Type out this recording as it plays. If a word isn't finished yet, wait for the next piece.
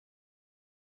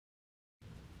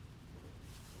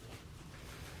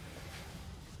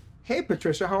Hey,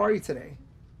 Patricia, how are you today?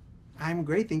 I'm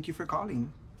great, thank you for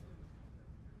calling.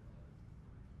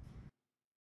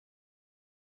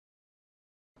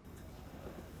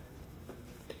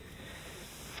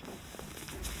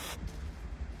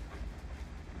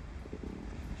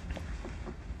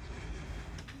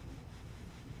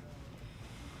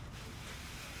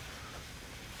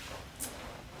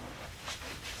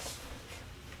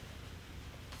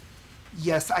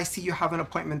 Yes, I see you have an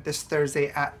appointment this Thursday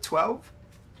at 12.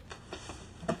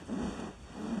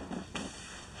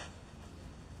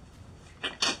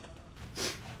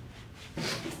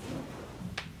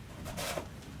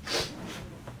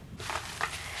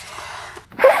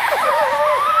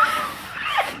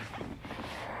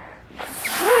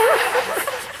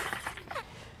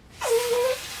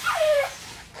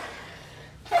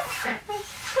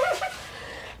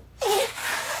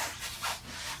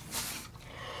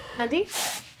 Nandi?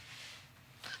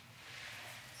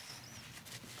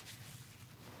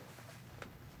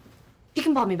 You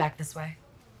can follow me back this way.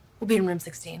 We'll be in room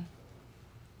 16.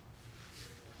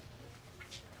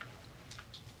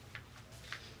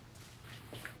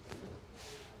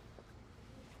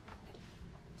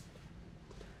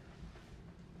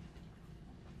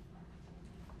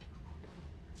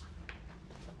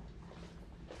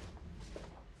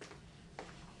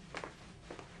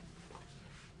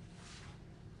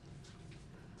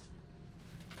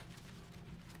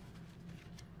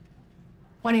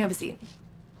 Why don't you have a seat?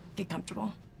 Get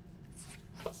comfortable.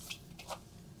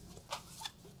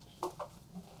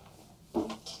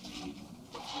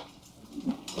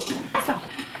 So,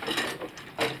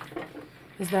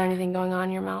 is there anything going on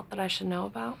in your mouth that I should know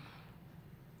about?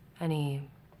 Any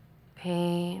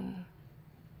pain,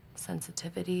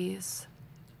 sensitivities?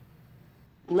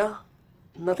 No,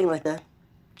 nothing like that.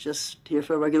 Just here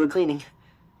for a regular cleaning.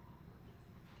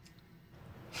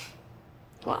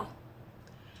 Well,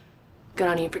 good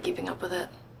on you for keeping up with it.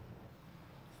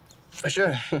 For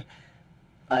sure.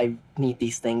 I need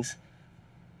these things.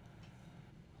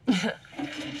 All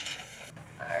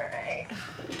right.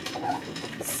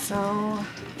 So,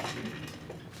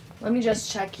 let me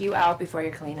just check you out before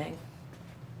you're cleaning.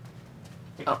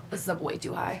 Oh, this is up way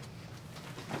too high.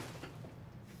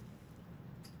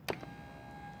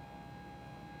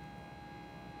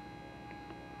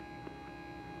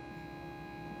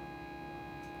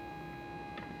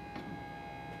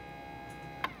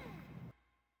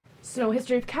 So no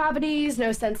history of cavities,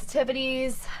 no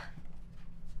sensitivities.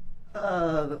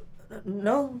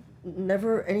 No,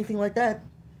 never anything like that.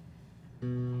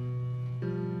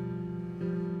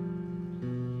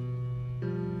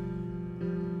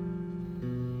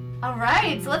 All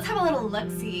right, so let's have a little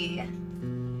look-see.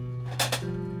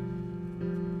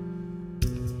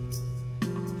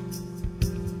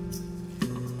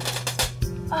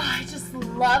 Oh, I just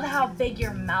love how big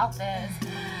your mouth is.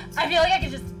 I feel like I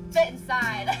could just fit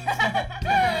inside.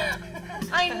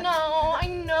 I know.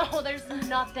 There's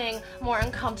nothing more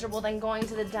uncomfortable than going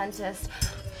to the dentist.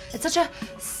 It's such a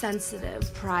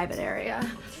sensitive, private area.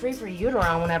 Free for you to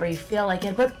run whenever you feel like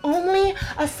it, but only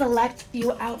a select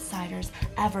few outsiders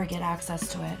ever get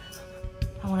access to it.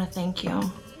 I want to thank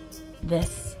you.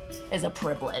 This is a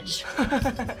privilege.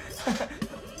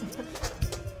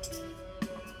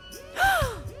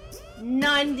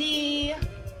 Nandi!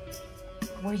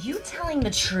 Were you telling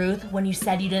the truth when you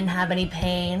said you didn't have any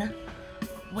pain?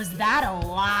 Was that a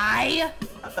lie?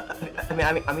 I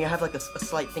mean, I have like a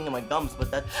slight thing in my gums,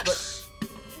 but that's.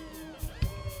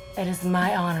 It is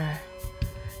my honor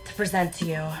to present to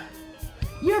you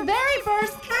your very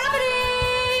first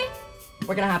cavity!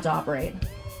 We're gonna have to operate.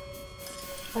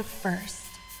 But first,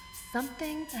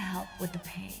 something to help with the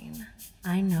pain.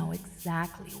 I know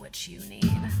exactly what you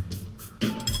need.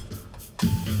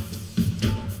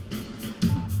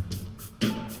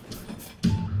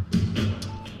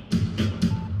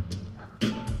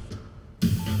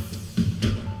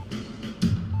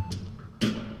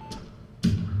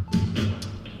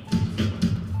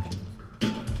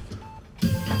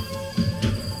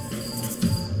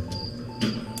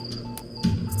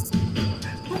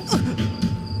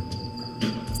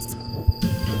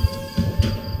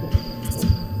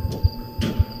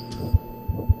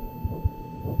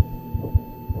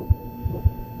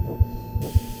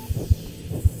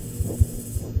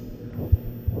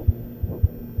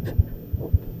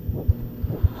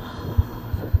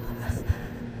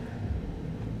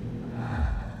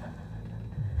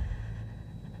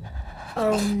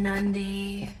 Oh,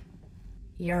 Nandi,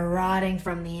 you're rotting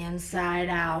from the inside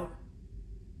out.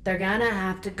 They're gonna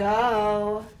have to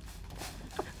go.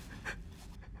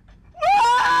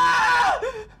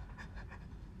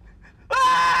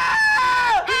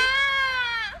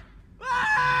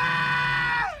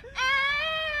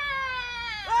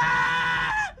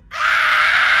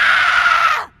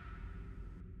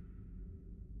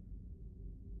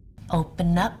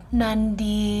 Open up,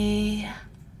 Nandi.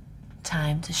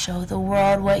 Time to show the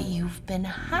world what you've been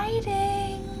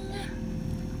hiding.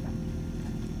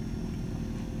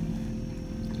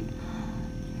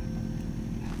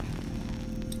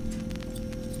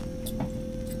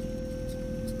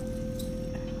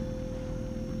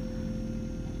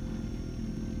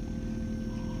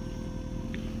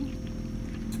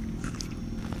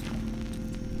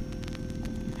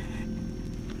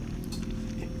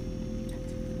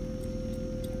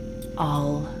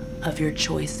 All of your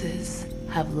choices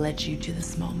have led you to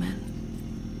this moment.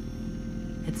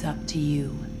 It's up to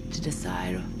you to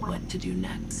decide what to do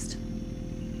next.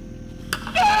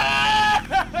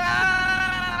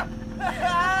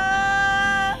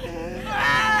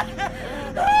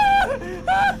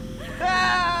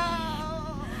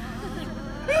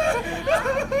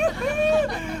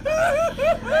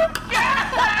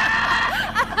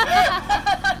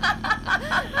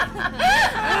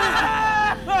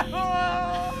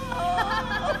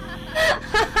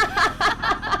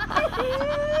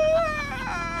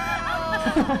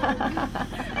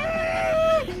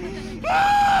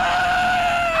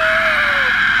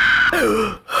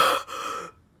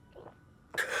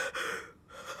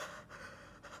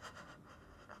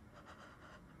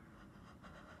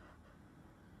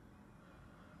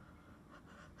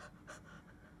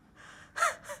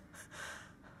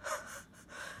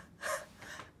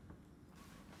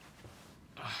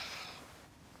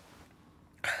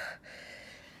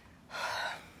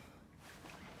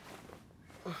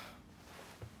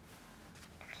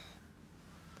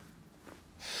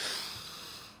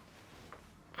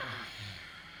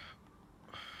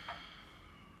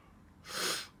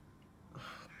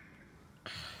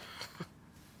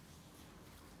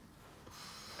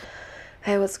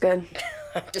 Hey, what's good?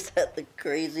 I just had the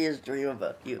craziest dream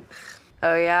about you.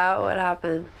 Oh, yeah? What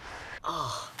happened?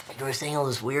 Oh, you were saying all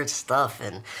this weird stuff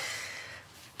and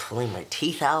pulling my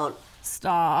teeth out.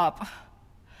 Stop.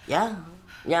 Yeah.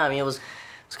 Yeah, I mean, it was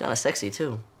kind of sexy,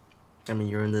 too. I mean,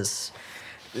 you're in this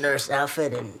nurse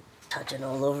outfit and touching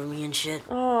all over me and shit.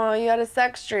 Oh, you had a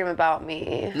sex dream about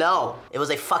me. No, it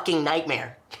was a fucking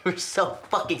nightmare. You were so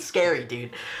fucking scary,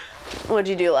 dude. What'd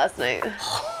you do last night?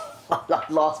 I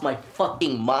lost my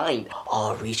fucking mind.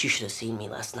 Oh, Reese, you should have seen me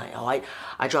last night. Oh,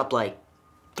 I dropped like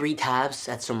 3 tabs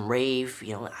at some rave.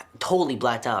 You know, I totally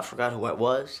blacked out. I forgot who it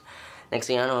was. Next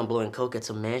thing I know, I'm blowing coke at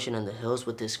some mansion in the hills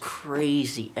with this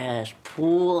crazy ass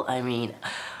pool. I mean,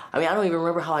 I don't even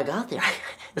remember how I got there.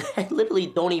 I literally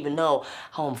don't even know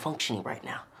how I'm functioning right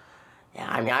now. Yeah,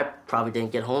 I mean, I probably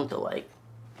didn't get home till like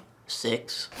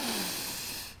 6.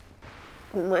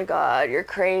 Oh my God, you're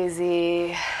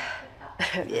crazy.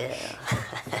 Yeah.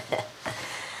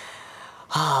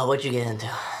 Oh, what'd you get into?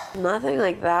 Nothing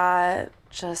like that.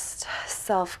 Just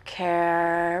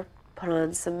self-care, put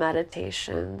on some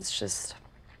meditations, just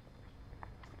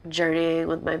journeying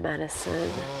with my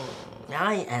medicine.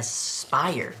 I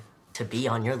aspire to be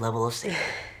on your level of safety.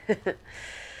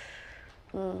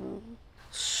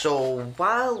 So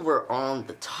while we're on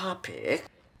the topic...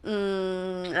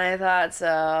 I thought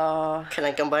so. Can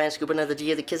I come by and scoop another G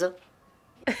of the Kizzo?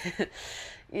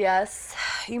 Yes,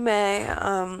 you may.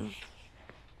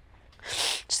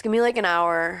 Just give me like an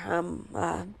hour.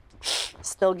 I'm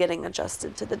still getting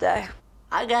adjusted to the day.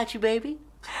 I got you, baby.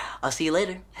 I'll see you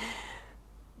later.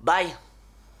 Bye.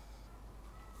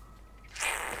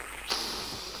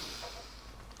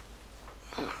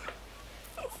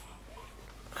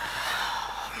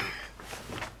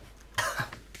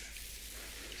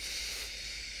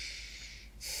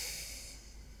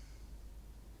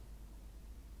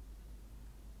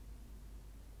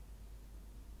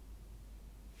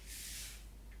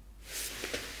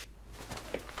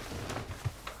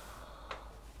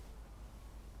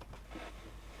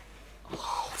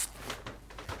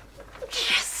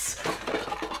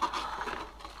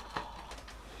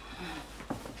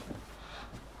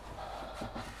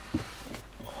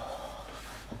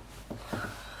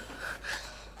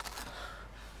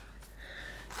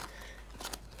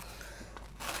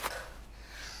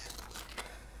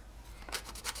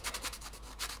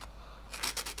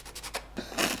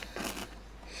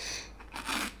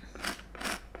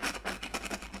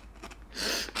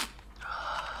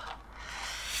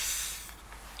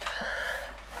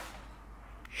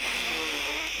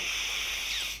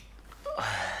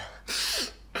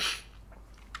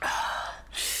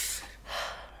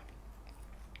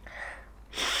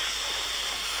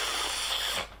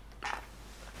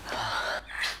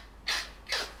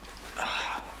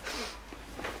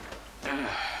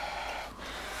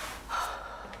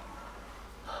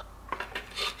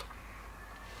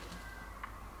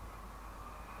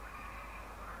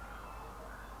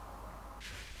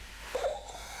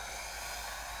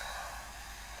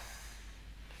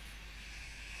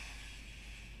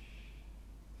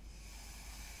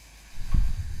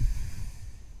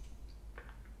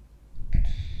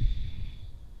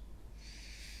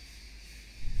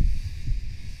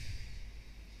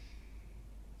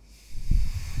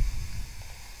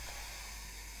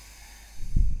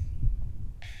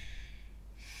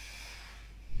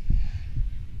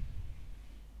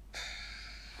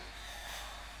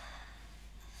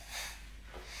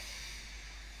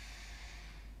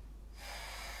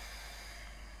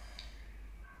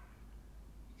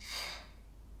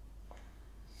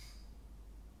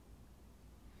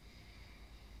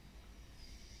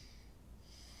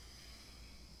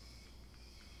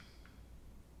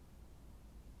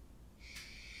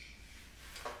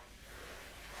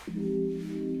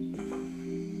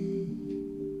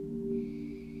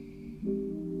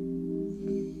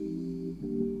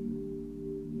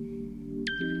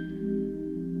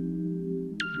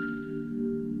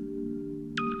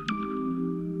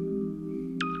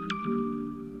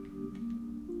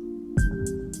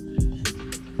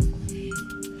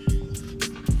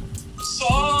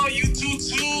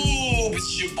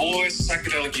 It's your boy,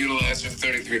 Psychedelic Utilizer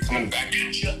 33, coming back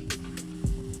at ya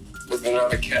with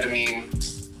another ketamine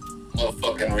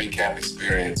motherfucking recap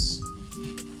experience.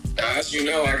 Now, as you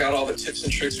know, I got all the tips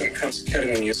and tricks when it comes to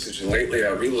ketamine usage, and lately I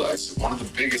realized that one of the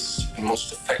biggest and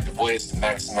most effective ways to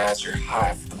maximize your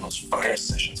high for the most fire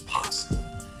sessions possible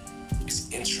is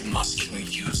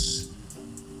intramuscular use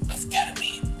of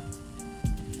ketamine.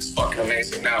 It's fucking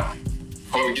amazing. Now,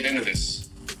 before we get into this,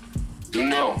 you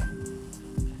know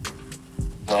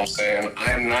what I'm saying?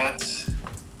 I am not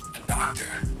a doctor.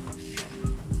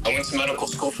 I went to medical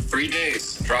school for 3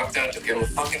 days, dropped out to become a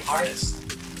fucking artist.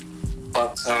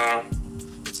 But,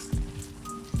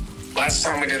 last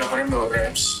time we did 100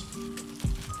 milligrams.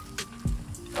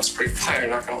 That was pretty fire,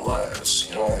 not gonna lie. It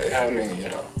was, it had me,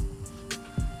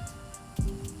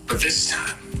 But this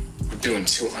time, we're doing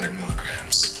 200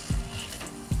 milligrams.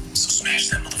 So smash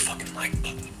that motherfucking like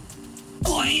button.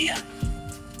 Boy.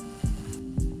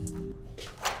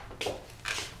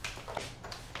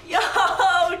 Yo,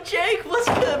 Jake, what's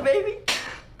good, baby?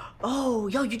 Oh,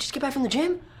 yo, you just get back from the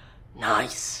gym?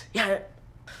 Nice. Yeah,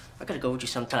 I gotta go with you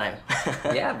sometime.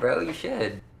 Yeah, bro, you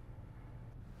should.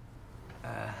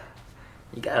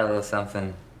 You got a little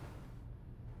something.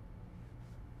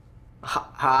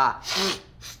 Ha.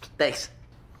 Thanks.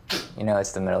 You know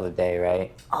it's the middle of the day,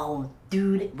 right? Oh,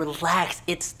 dude, relax.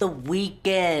 It's the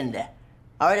weekend.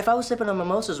 All right, if I was sipping on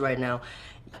mimosas right now,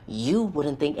 you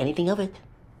wouldn't think anything of it.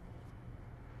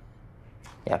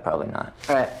 Yeah, probably not.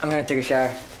 All right, I'm gonna take a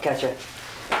shower. Catch ya.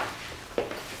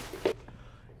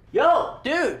 Yo,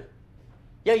 dude!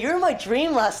 Yo, you were in my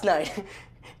dream last night.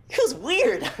 It was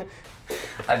weird.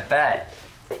 I bet.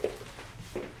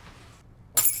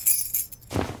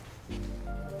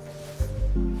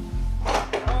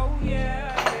 Oh,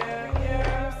 yeah.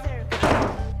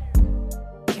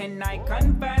 Can I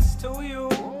confess to you?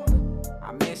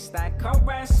 I miss that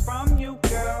caress from you,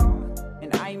 girl.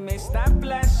 And I miss that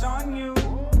flesh on you.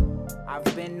 I've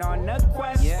been on a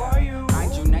quest for you. I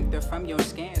drew nectar from your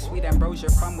skin, sweet ambrosia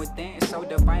from within. So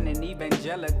divine and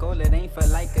evangelical, it ain't feel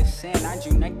like a sin. I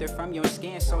drew nectar from your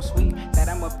skin, so sweet that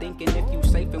I'm up thinking if you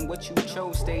safe in what you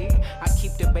chose to eat. I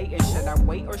keep debating, should I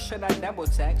wait or should I double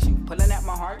text you? Pulling at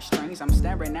my heartstrings, I'm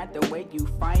staring at the way you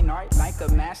find art like a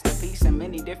masterpiece. In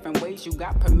many different ways, you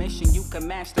got permission, you can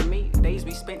master me. Days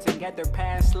we spent together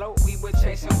past slow, we were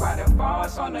chasing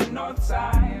waterfalls on the north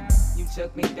side. You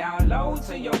took me down low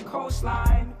to your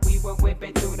coastline. We were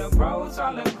whipping through the roads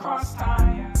all across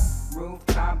time.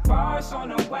 Rooftop bars on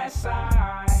the west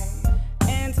side.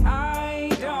 And I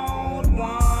don't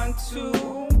want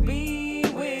to be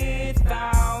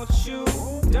without you.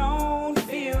 Don't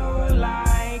feel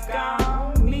like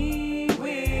I'm me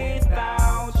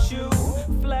without you.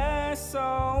 Flesh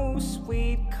so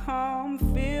sweet, come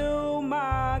fill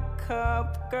my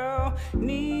cup, girl.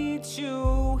 Need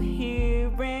you here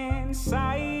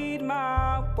inside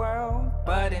my world.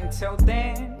 But until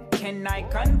then, can I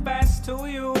confess to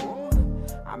you?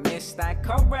 I miss that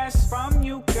caress from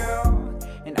you, girl.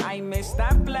 And I miss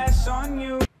that flesh on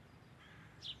you.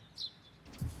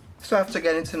 So after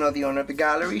getting to know the owner of the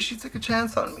gallery, she took a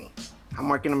chance on me. I'm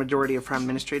working a majority of her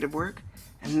administrative work,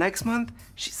 and next month,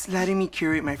 she's letting me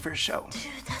curate my first show.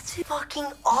 Dude, that's fucking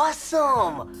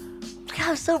awesome.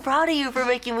 I'm so proud of you for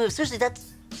making moves. Seriously,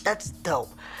 that's dope.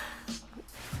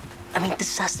 I mean,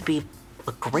 this has to be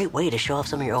a great way to show off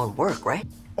some of your own work, right?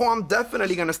 Oh, I'm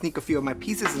definitely gonna sneak a few of my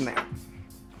pieces in there.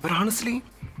 But honestly,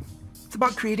 it's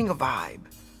about creating a vibe.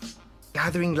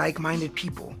 Gathering like-minded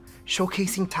people,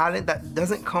 showcasing talent that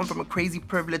doesn't come from a crazy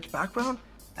privileged background.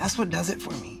 That's what does it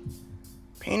for me.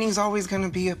 Painting's always gonna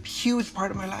be a huge part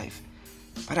of my life,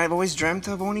 but I've always dreamt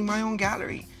of owning my own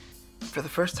gallery. For the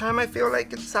first time, I feel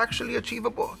like it's actually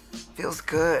achievable. Feels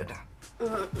good.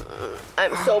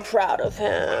 I'm so proud of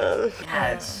him.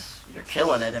 Yeah, you're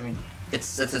killing it. I mean,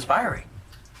 it's inspiring.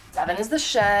 Devin is the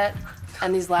shit,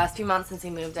 and these last few months since he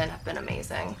moved in have been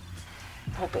amazing.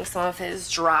 I'm hoping some of his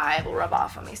drive will rub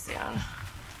off on me soon.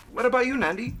 What about you,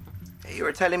 Nandi? Hey, you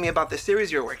were telling me about the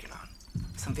series you're working on.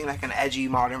 Something like an edgy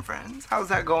Modern Friends. How's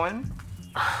that going?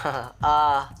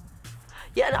 Yeah,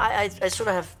 no, I sort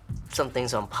of have some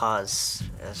things on pause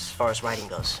as far as writing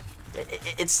goes.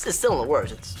 It's still in the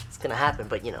works. It's gonna happen,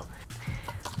 but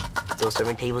those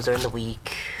serving tables during the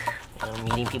week,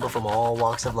 meeting people from all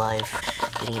walks of life,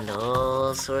 getting into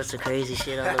all sorts of crazy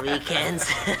shit on the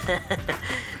weekends.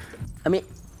 I mean,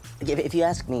 if you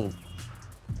ask me,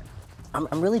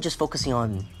 I'm really just focusing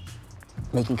on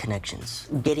making connections,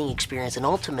 getting experience, and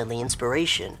ultimately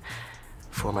inspiration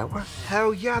for my work.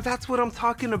 Hell yeah, that's what I'm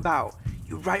talking about.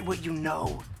 You write what you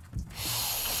know.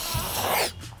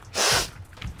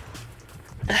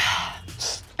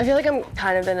 I feel like I'm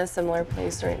kind of in a similar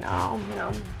place right now, you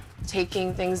know,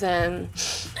 taking things in,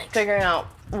 figuring out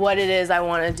what it is I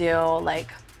want to do. Like,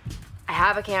 I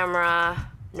have a camera,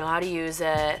 know how to use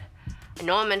it. I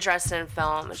know I'm interested in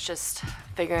film. It's just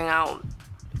figuring out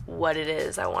what it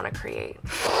is I want to create.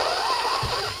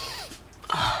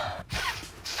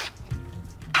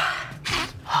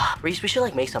 Reese, we should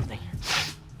like make something.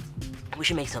 We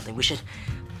should make something.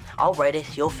 I'll write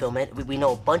it, you'll film it. We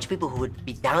know a bunch of people who would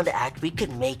be down to act. We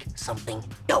could make something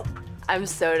dope. I'm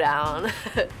so down.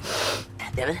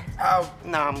 Devin? Oh,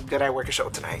 no, I'm good. I work a show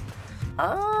tonight.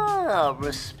 Ah,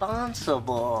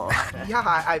 responsible. Yeah,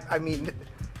 I mean,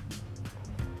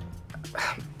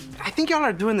 I think y'all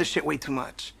are doing this shit way too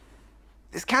much.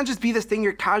 This can't just be this thing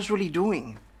you're casually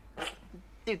doing.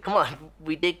 Dude, come on.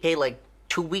 We did K like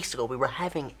 2 weeks ago. We were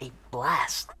having a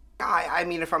blast. I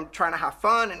mean, if I'm trying to have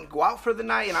fun and go out for the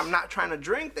night and I'm not trying to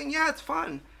drink, then yeah, it's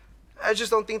fun. I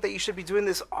just don't think that you should be doing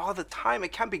this all the time.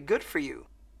 It can't be good for you.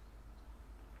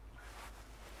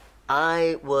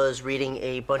 I was reading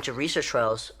a bunch of research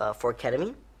trials for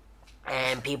ketamine,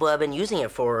 and people have been using it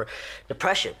for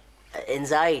depression,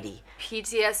 anxiety.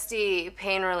 PTSD,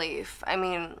 pain relief. I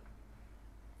mean,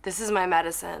 this is my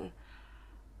medicine.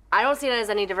 I don't see it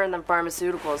as any different than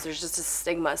pharmaceuticals. There's just a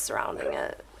stigma surrounding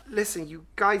it. Listen, you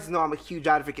guys know I'm a huge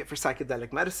advocate for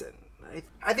psychedelic medicine.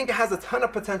 I think it has a ton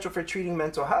of potential for treating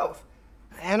mental health.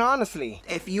 And honestly,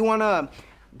 if you want to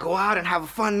go out and have a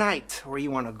fun night, or you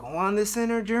want to go on this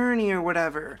inner journey or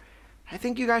whatever, I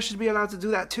think you guys should be allowed to do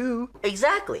that too.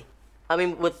 Exactly. I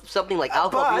mean, with something like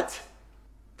alcohol... But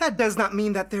that does not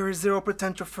mean that there is zero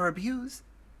potential for abuse.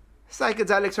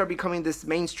 Psychedelics are becoming this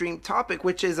mainstream topic,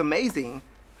 which is amazing.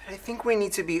 But I think we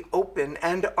need to be open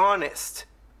and honest.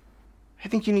 I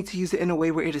think you need to use it in a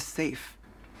way where it is safe.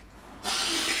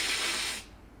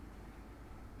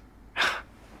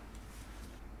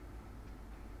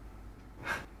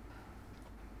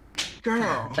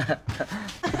 Girl.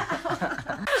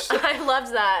 I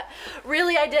loved that.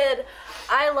 Really, I did.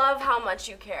 I love how much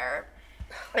you care.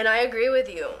 And I agree with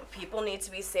you. People need to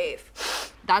be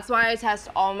safe. That's why I test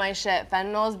all my shit.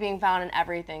 Fentanyl is being found in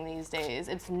everything these days.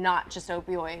 It's not just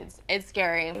opioids. It's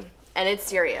scary. And it's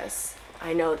serious.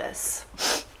 I know this.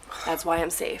 That's why I'm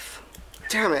safe.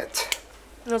 Damn it.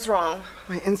 What's wrong?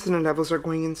 My insulin levels are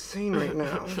going insane right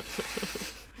now.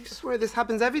 I swear this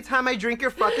happens every time I drink your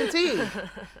fucking tea.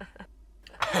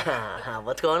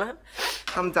 What's going on?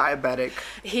 I'm diabetic.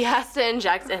 He has to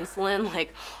inject insulin,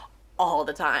 like, all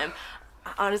the time.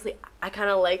 Honestly, I kind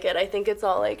of like it. I think it's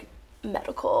all, like,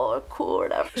 medical or cool or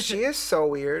whatever. She is so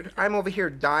weird. I'm over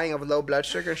here dying of low blood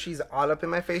sugar. She's all up in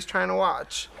my face trying to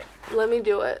watch. Let me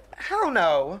do it. Hell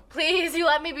no. Please, you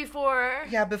let me before.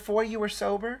 Yeah, before you were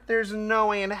sober? There's no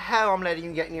way in hell I'm letting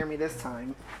you get near me this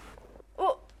time.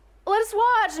 Well, let's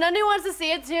watch. Nandi wants to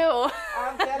see it too.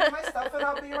 I'm getting my stuff and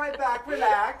I'll be right back.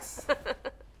 Relax.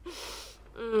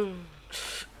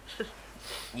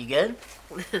 You good?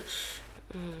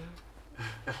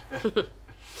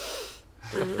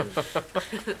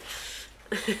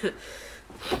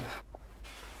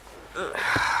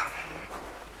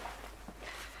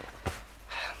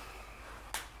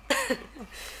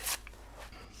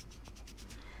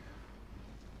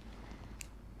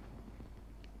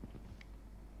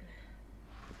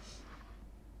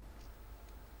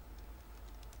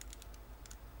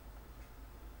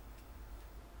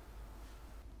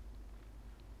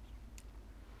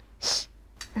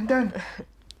 I'm done.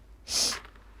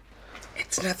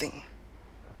 It's nothing.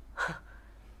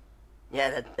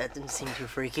 Yeah, that didn't seem too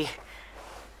freaky.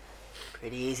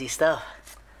 Pretty easy stuff.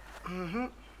 Mm-hmm.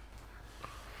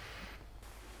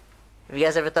 Have you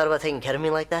guys ever thought about taking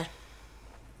ketamine like that?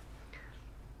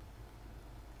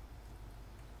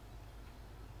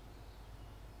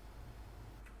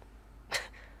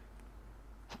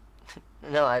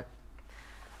 No, I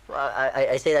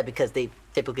say that because they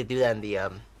typically do that in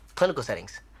the clinical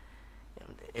settings.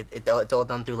 It's all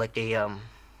done through like a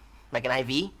like an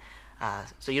IV,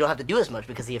 so you don't have to do as much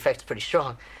because the effect's pretty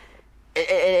strong.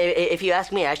 If you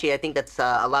ask me, actually, I think that's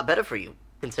a lot better for you,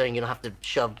 considering you don't have to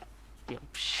shove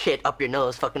shit up your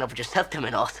nose, fucking up with your septum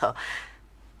and all. So,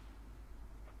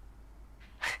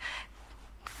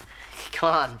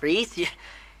 come on, Reese,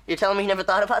 you're telling me you never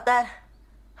thought about that,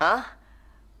 huh?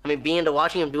 I mean, being into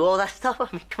watching him do all that stuff. I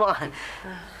mean, come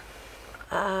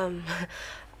on.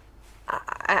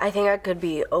 I think I could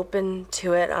be open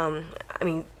to it. I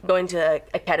mean, going to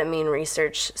a ketamine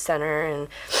research center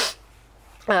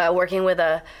and working with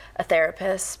a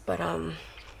therapist, but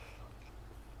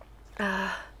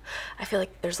I feel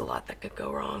like there's a lot that could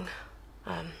go wrong.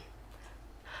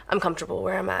 I'm comfortable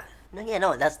where I'm at No, yeah,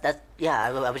 no, that's yeah.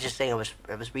 I was just saying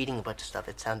I was reading a bunch of stuff.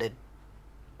 It sounded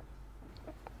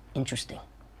interesting.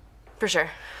 For sure.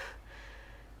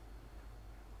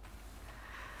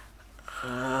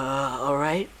 All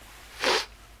right.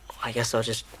 I guess I'll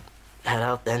just head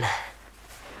out then.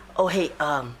 Oh, hey,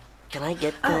 can I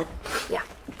get that? Yeah.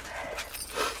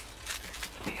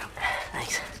 Here you go.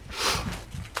 Thanks.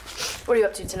 What are you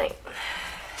up to tonight?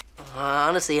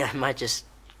 Honestly, I might just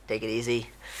take it easy,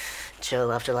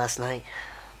 chill after last night.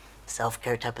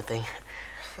 Self-care type of thing.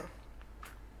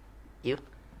 You?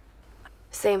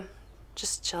 Same.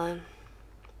 Just chilling.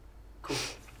 Cool.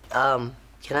 Can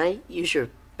I use your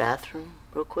bathroom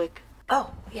real quick?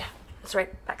 Oh, yeah. It's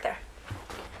right back there.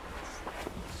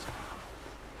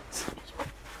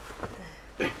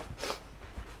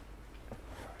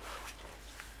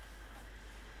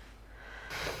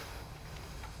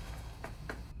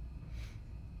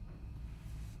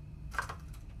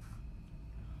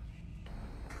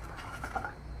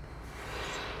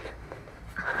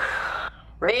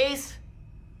 Reese?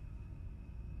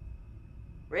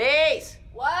 Reese!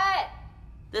 What?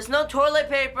 There's no toilet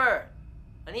paper.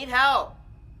 I need help.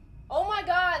 Oh my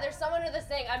god, there's someone under the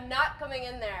sink. I'm not coming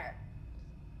in there.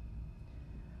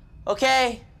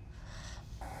 Okay.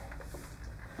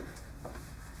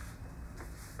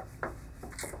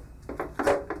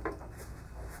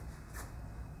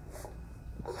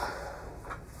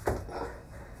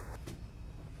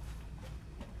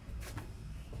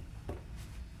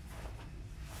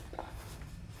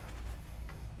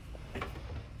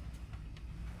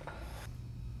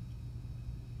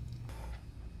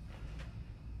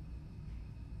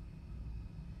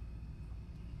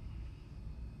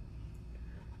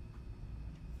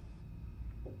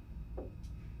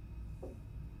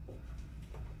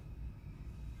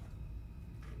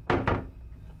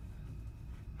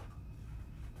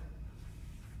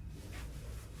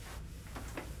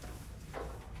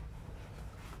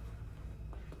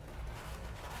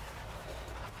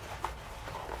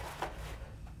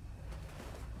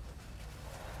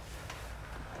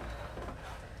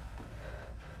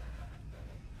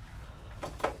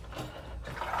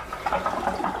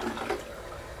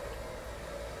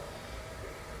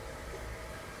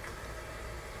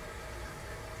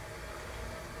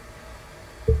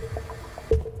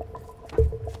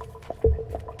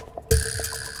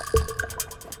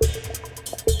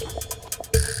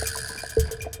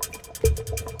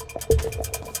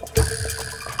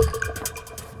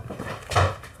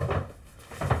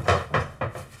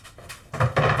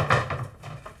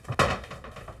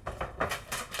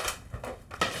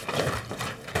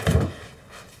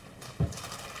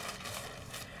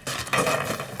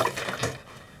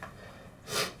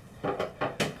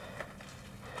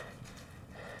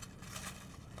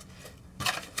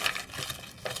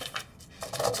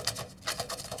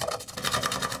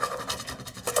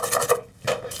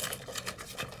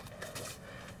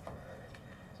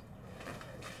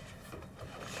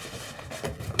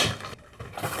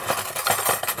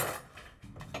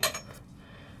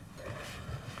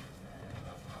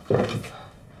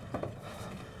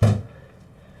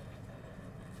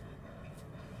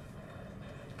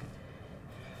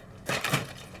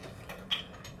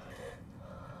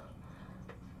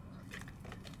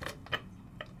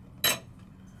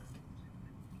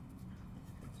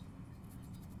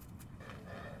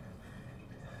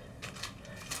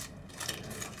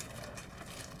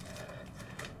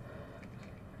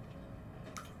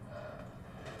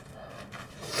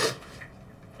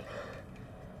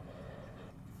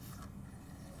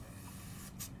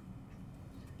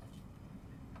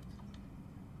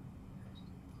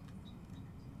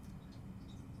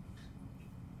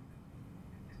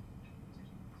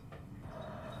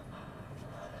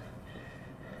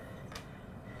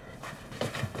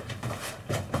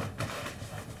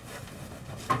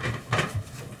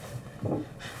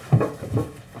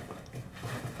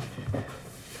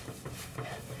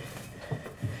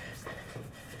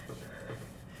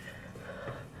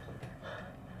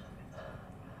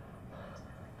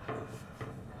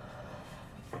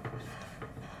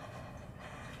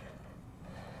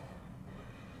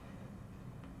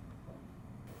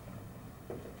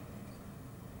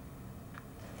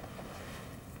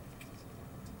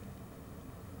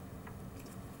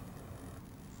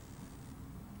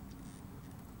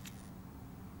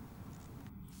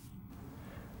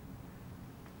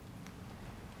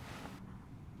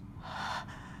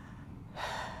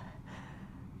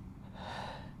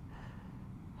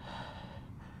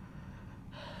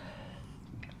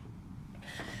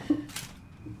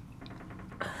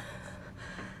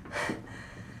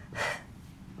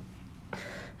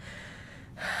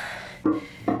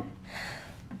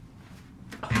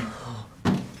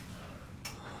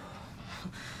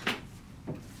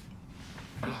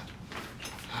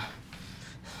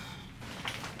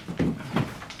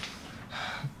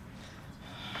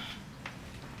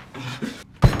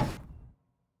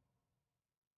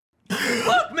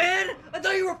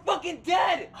 fucking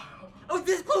dead! I was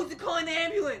this close to calling the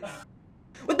ambulance!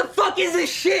 What the fuck is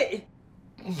this shit?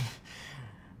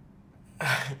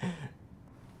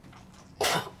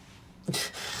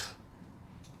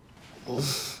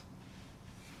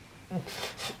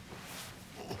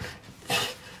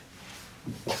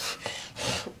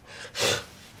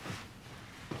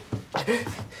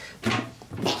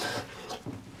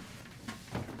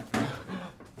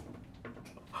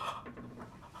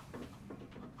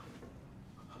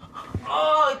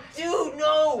 Oh, dude,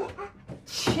 no!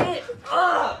 Shit!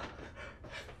 Ugh!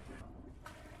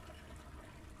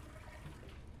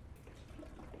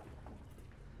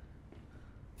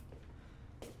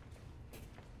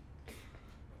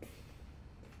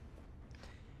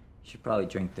 You should probably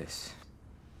drink this.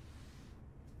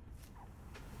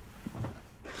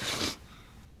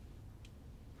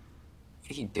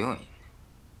 What are you doing?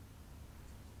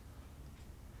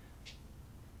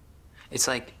 It's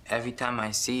like every time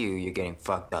I see you, you're getting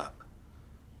fucked up.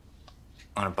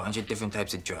 On a bunch of different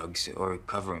types of drugs or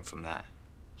recovering from that.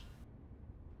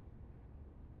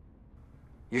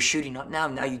 You're shooting up now?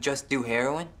 Now you just do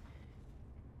heroin?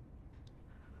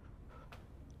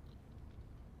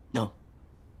 No.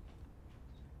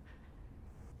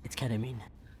 It's ketamine.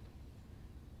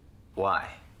 Why?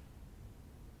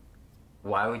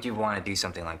 Why would you want to do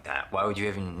something like that? Why would you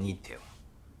even need to?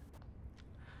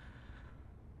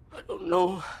 I don't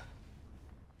know.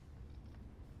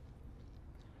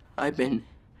 I've been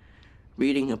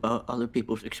reading about other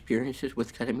people's experiences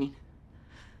with ketamine.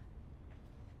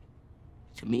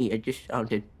 To me, it just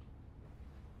sounded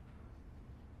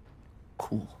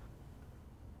cool.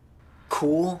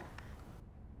 Cool?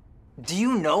 Do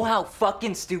you know how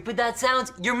fucking stupid that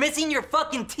sounds? You're missing your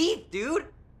fucking teeth, dude!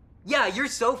 Yeah, you're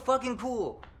so fucking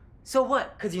cool. So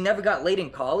what? Cause you never got laid in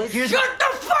college? Shut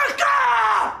the fuck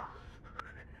up!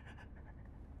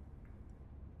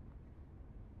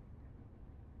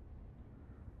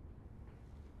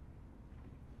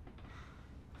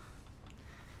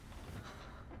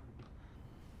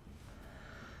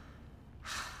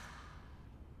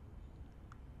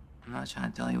 I'm not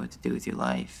trying to tell you what to do with your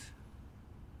life.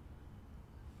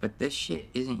 But this shit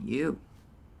isn't you.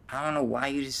 I don't know why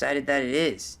you decided that it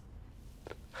is.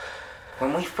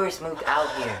 When we first moved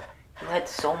out here, you had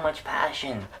so much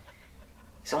passion,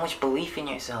 so much belief in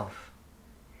yourself,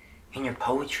 in your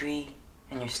poetry,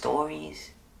 in your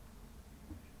stories.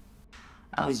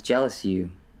 I was jealous of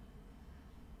you.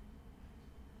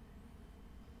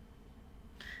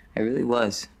 I really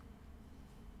was.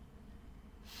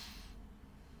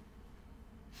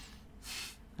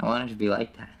 I wanted to be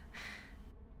like that.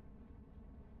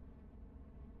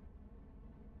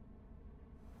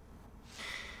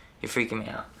 You're freaking me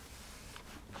out.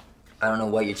 I don't know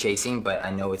what you're chasing, but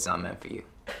I know it's not meant for you.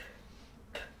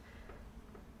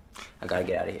 I gotta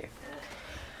get out of here.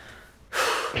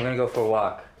 I'm gonna go for a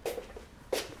walk.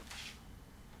 I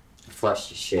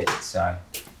flushed your shit, sorry.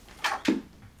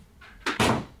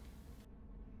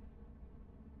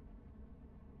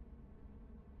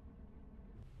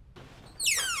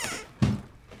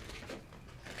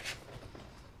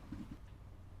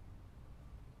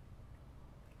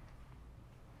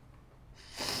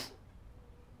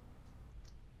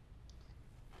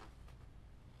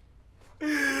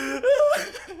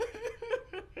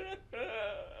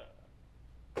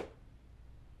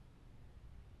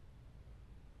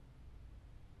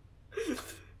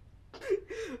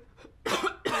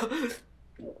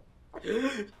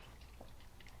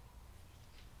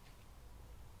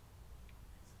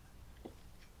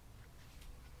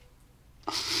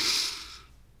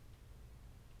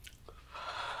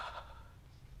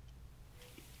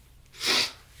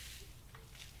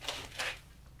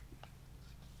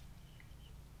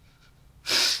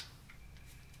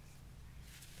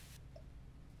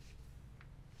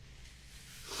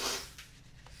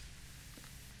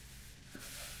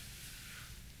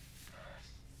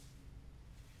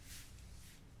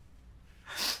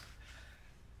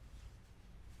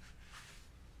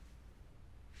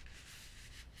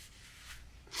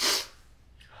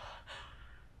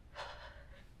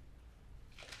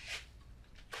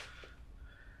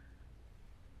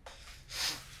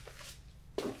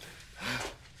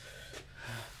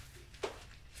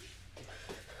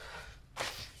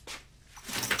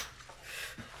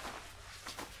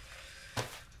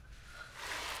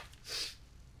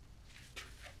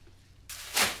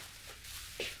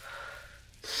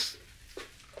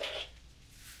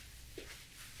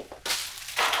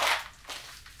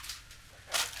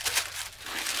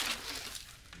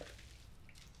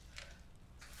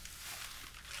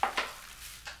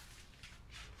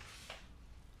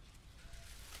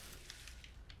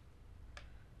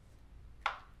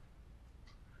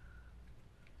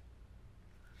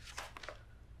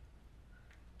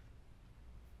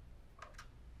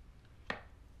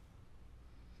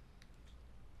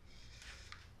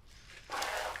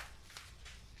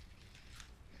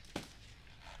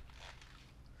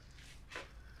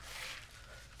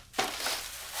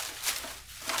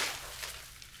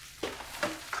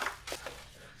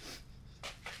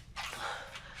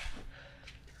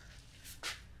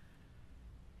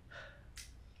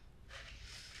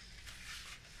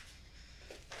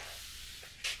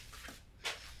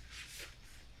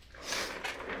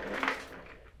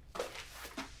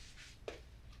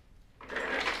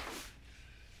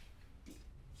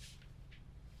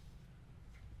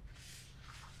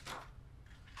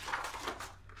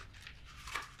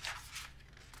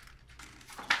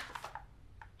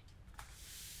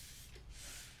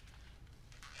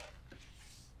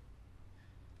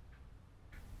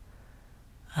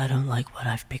 I don't like what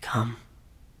I've become.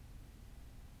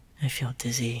 I feel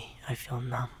dizzy, I feel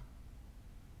numb.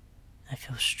 I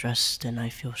feel stressed and I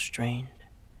feel strained.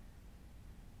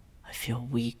 I feel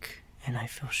weak and I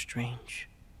feel strange.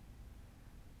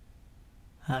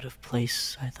 Out of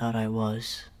place I thought I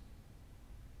was.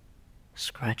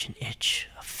 Scratch an itch,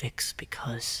 a fix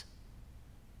because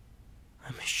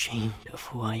I'm ashamed of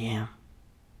who I am.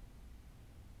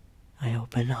 I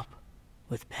open up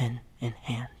with pen in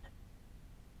hand.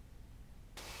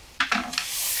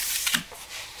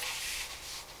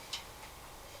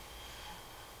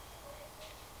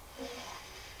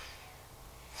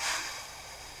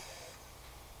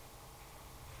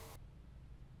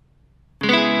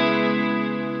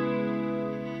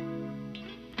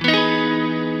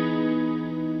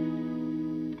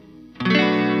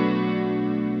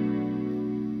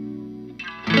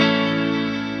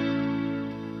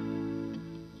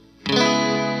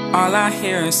 All I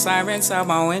hear is sirens out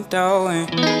my window,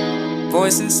 and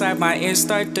voice inside my ear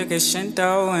start to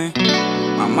crescendo, and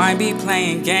my mind be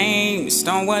playing games.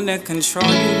 Don't wanna control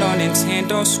you, no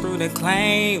Nintendo, screw the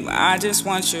claim. I just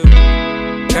want you,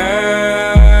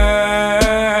 girl.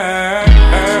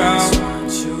 I just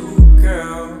want you,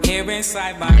 girl. Here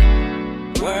inside my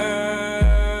world.